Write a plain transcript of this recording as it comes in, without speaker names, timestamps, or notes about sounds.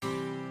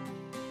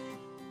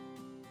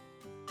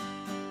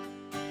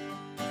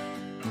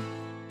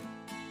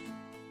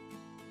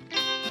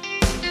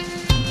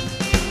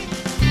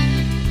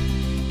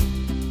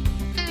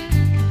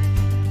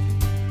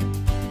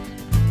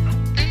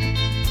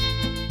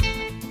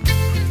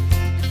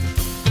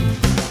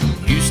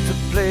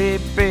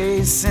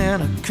bass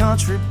in a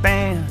country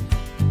band,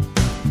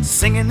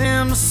 singing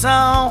them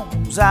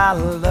songs I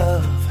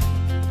love.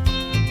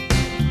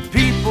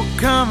 People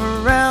come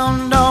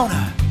around on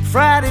a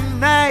Friday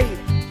night,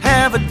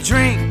 have a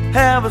drink,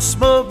 have a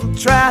smoke, and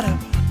try to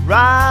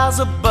rise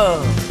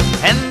above.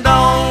 And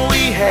all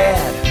we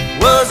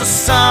had was a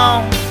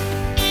song,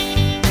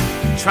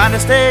 trying to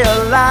stay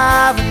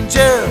alive and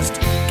just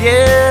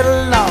get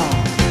along.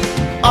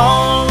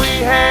 All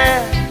we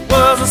had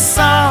was a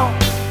song,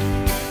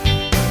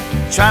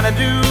 trying to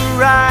do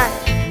right,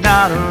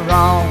 not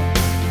wrong.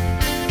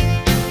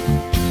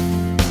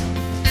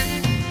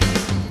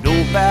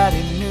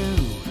 Nobody knew,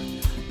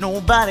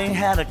 nobody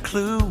had a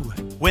clue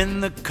when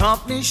the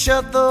company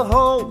shut the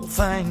whole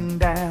thing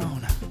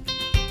down.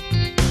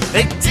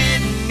 They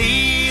didn't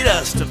need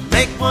us to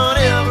make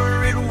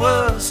whatever it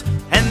was,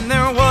 and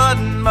there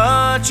wasn't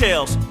much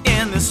else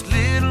in this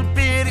little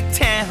bitty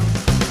town.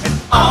 And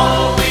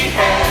all we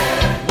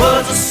had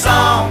was a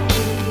song,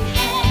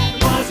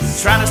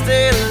 trying to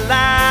stay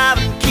alive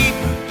and keep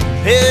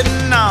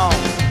heading on.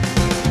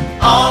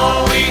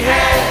 All we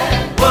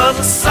had was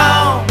a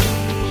song,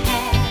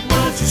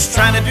 just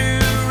trying to do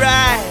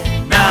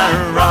right, not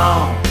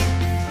wrong.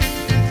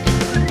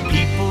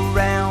 People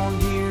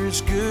around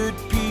here's good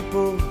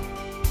people,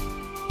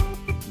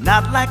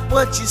 not like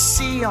what you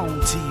see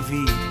on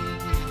TV.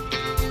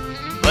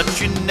 But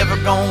you're never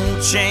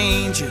gonna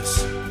change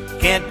us,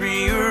 can't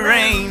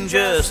rearrange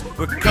us.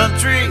 We're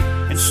country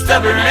and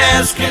stubborn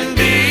as can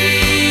be.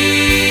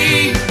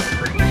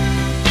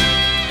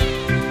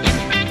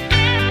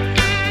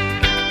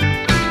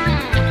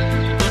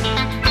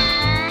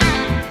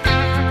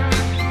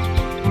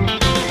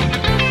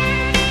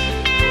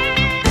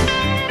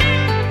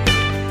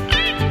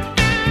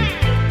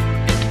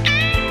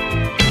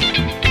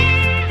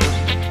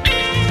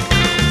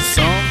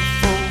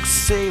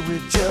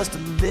 We're just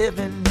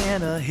living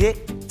in a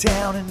hick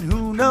town, and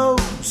who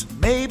knows,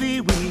 maybe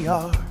we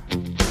are.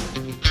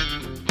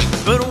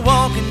 But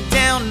walking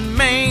down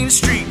Main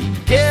Street,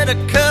 get a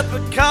cup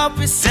of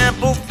coffee,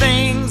 simple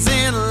things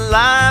in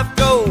life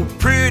go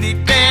pretty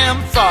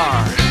damn far.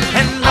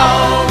 And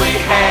all we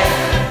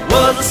had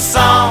was a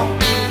song.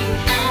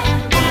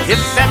 If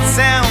that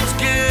sounds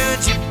good,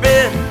 you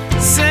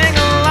better sing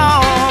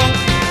along.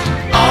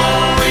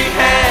 All we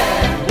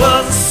had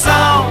was a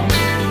song,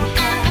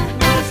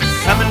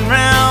 coming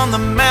round the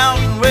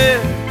mountain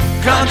with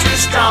country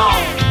strong.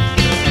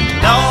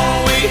 And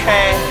all we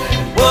had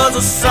was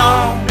a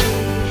song,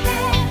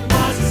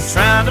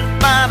 trying to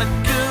find a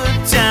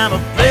good time, a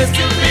place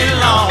to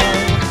belong.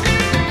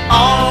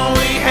 All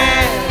we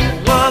had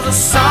was a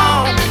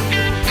song,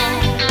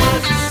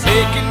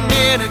 making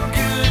it a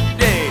good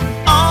day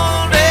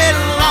all day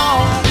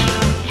long.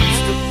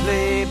 Used to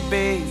play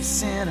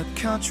bass in a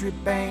country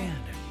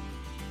band,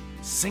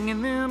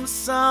 singing them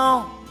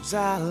songs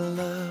I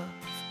love.